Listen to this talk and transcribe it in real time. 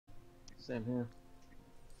Same here.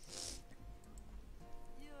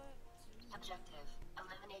 Objective: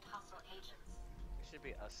 eliminate hostile agents. It should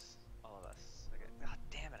be us, all of us. Okay. God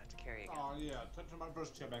damn it! I have to carry again. Oh yeah, touching my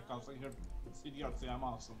first chair back. I was like, here, CDR, say I'm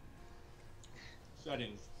awesome.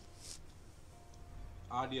 Settings.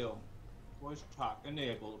 Audio. Voice talk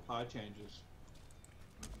enabled. Apply changes.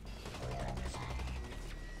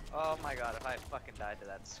 Oh my god! If I fucking died to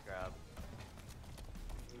that scrub.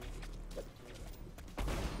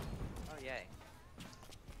 Oh yay!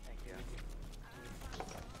 Thank you.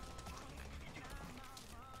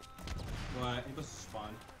 What? He must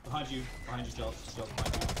spawn. Behind you, Stealth,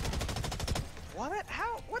 behind you. What?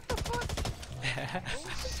 How? What the fuck?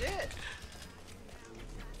 Holy shit!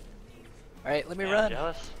 Alright, let me Man, run.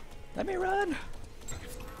 Jealous. Let me run.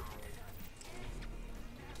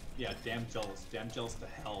 Yeah, damn jealous to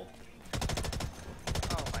hell.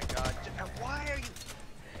 Oh my god! Why are you?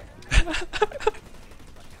 Let's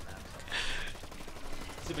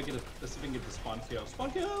see if I get the spawn kill.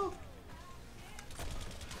 Spawn kill!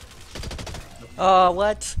 Oh,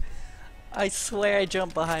 what? I swear I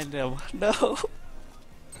jumped behind him. No.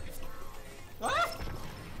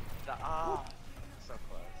 Ah! So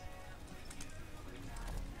close.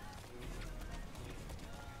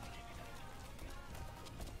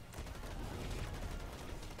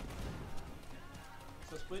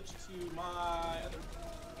 So switch to my other.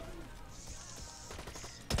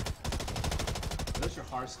 Is that your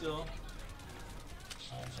heart still?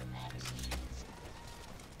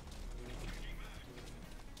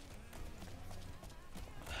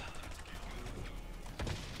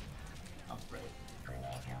 I'm afraid.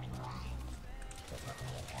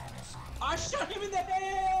 I shot him in the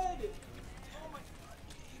head! Oh my god.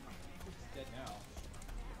 He's dead now.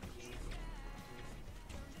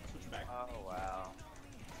 Switch him back. Oh wow.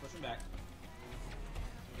 Switch him back.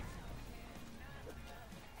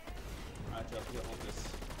 Alright, Jeff, we gotta hold this.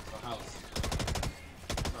 It's our house.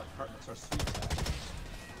 It's our apartment. It's our sweet spot.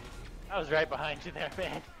 I was right behind you there,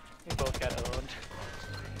 man. We both got owned.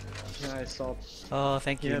 Yeah, I saw. Oh,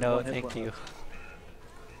 thank you. Yeah, No, one hit thank one. you.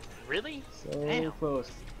 Really? So Damn. close.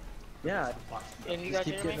 Yeah, Can you just guys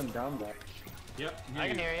keep hear getting me? them down there. Yep, I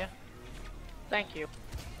can hear you. Thank you.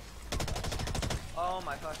 Oh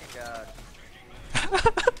my fucking god.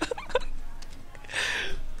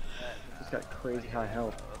 Just got crazy high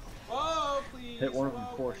health. Whoa, please! Hit one of them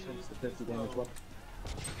whoa, 4 please, shots to 50 damage whoa. left.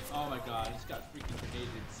 Oh my god, I just got freaking grenaded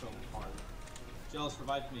so hard. Jealous,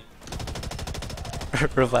 revive me.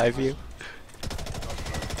 Revive you.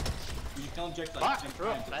 You can inject like Fuck, 10 through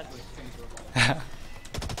times him, like, that's- things revive.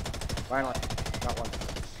 Finally, got one.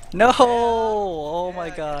 No! Oh my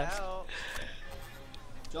Yeah, god. get out.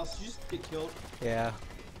 Jealous, did you just get killed? Yeah.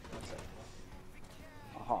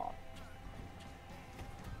 Aha.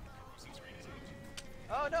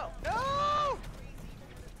 Oh no! No!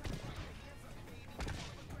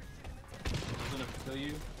 Is enough to kill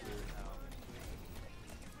you?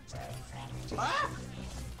 Ah!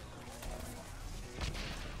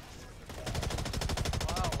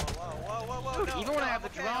 Whoa! Dude, No, even when no, I have the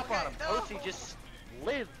okay, drop okay, on him, no. Posey just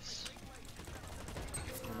lives.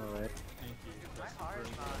 I know, right? Thank you. My That's heart's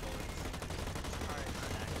very not-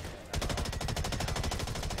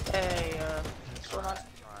 good. Hey, what's going on? Come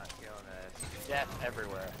on, kill this. Death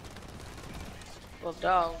everywhere. Well,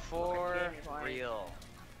 dog, For real.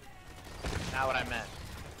 Not what I meant.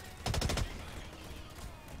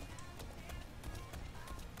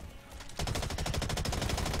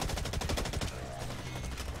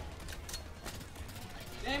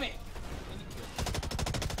 Damn it!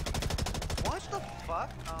 What the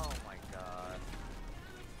fuck? Oh my god.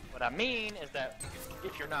 What I mean is that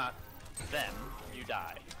if you're not them, you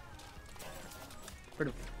die.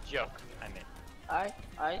 Pretty. Joke, I mean. I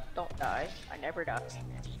don't die. I never die.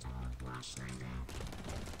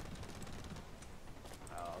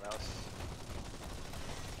 Oh, that was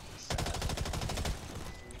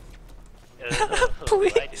Ugh,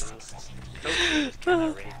 Please. I do. Posey just kinda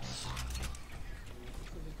rapes.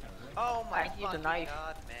 Oh my I use a fucking knife.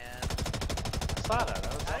 god, man. I saw that,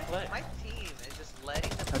 that was well played. My team is just letting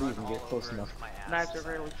them How do you run even get all close over enough? my ass. Knives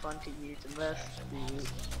are really fun to use in this.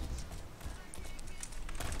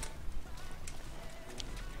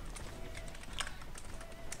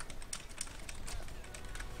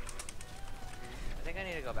 I think I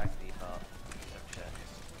need to go back to default. Oh, shit.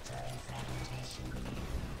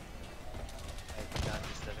 My gun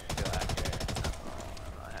just doesn't feel accurate. Oh,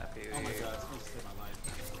 I'm not happy with Oh my you. god, it's supposed to save my life.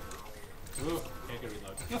 Ooh, can't get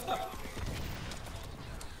reload.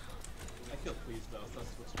 I killed please though, so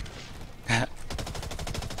that's what's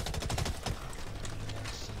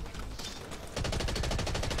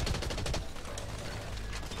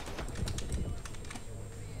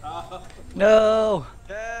No!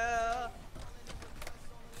 Yeah.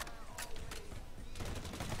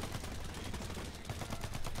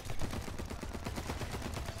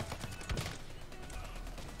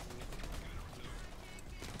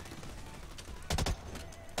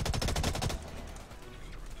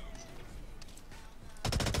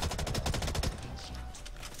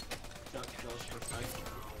 Just goes for sight.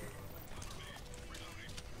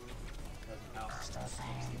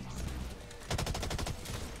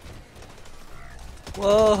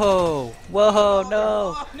 Whoa! Whoa,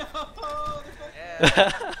 no! Oh no! Yeah.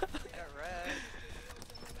 Yeah, right.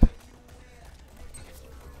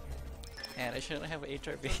 Man, I shouldn't have HRB.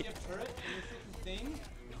 Don't you have turret in your freaking thing?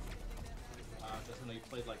 Just when you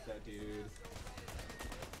played like that, dude.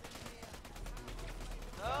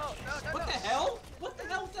 No, no, no, What no. the hell? What the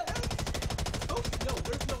hell was that? Oh, no,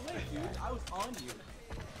 there's no way, dude. I was on you.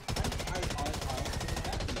 I was on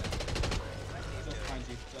just behind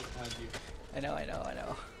you, just behind you. I know, I know, I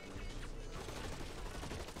know.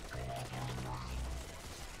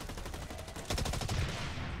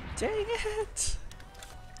 Dang it!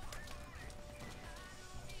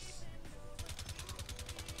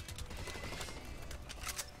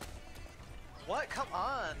 What? Come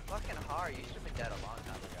on. Fucking hard. You should have been dead a long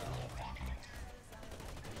time ago.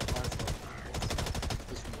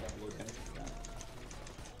 Just from that low damage to that.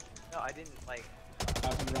 No, I didn't like.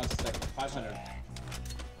 500 rounds a second. 500.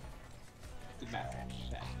 Good math.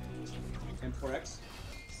 Bad. M4X.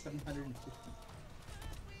 750.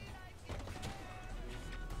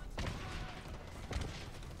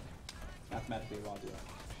 Mathematically, I'll do that.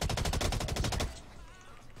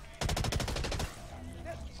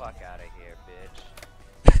 Get the fuck out of here, bitch.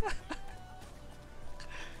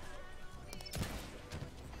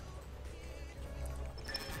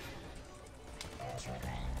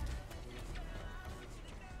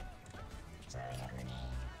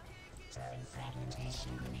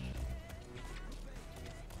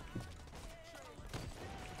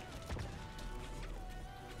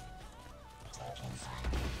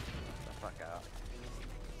 The fuck out.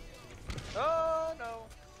 Oh no!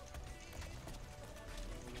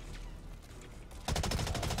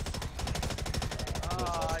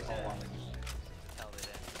 Oh, I did. Held it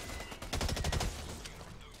in.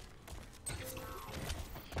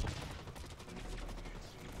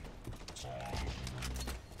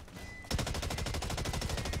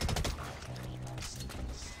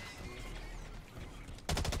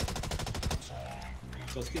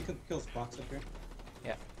 So let's kill this box up here.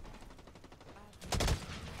 Yeah.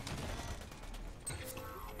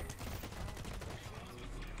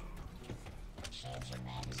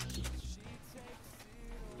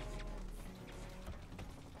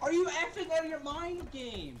 Are you acting out of your mind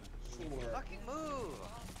game? Sure. Fucking move!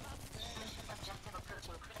 Objective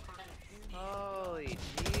approaching critical limits. Holy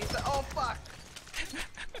jeez. Oh fuck!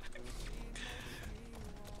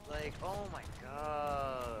 Like, oh my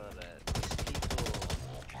god. These people.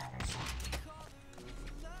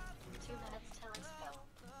 2 minutes till expel.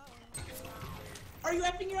 Are you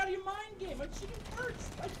acting out of your mind game? I'm shooting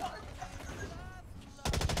first. I got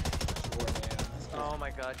Sure, man. Oh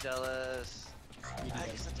my god, jealous.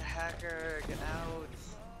 You're such a hacker. Get out.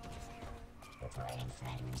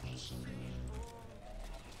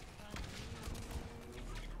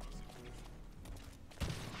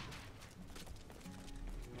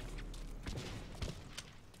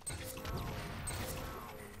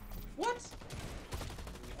 What?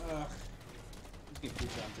 Ugh. I'm getting too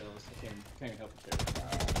John jealous. I can't even help it there.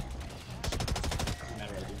 Doesn't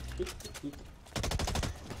matter what I do. Boop, boop, boop.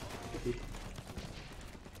 Boop, boop.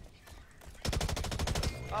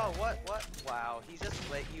 Oh, what? Wow, he just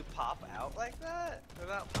let you pop out like that?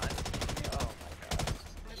 Without punishing me? Oh my god.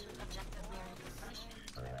 Mission objective nearing completion.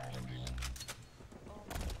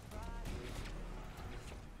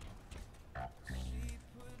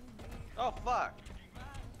 Oh fuck.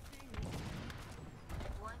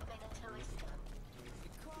 1 minute till expel.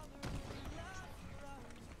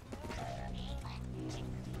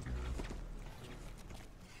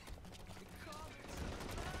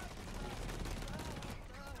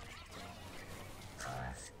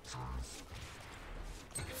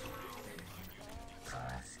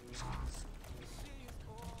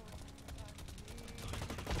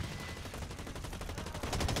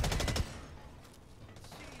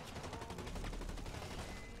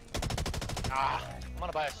 Ah, I'm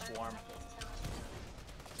gonna buy a swarm.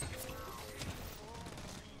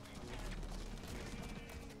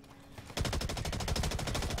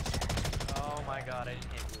 Oh my god, I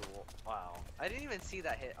didn't hit you. Wow. I didn't even see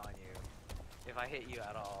that hit on you. If I hit you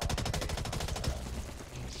at all.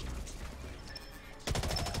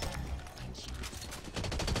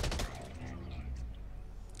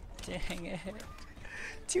 Dang it.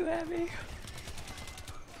 Too heavy.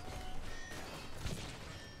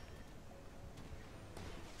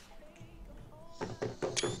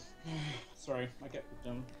 Sorry, my cat pooped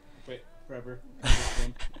down. Wait, forever. Go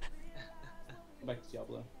back to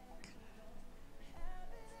Diablo.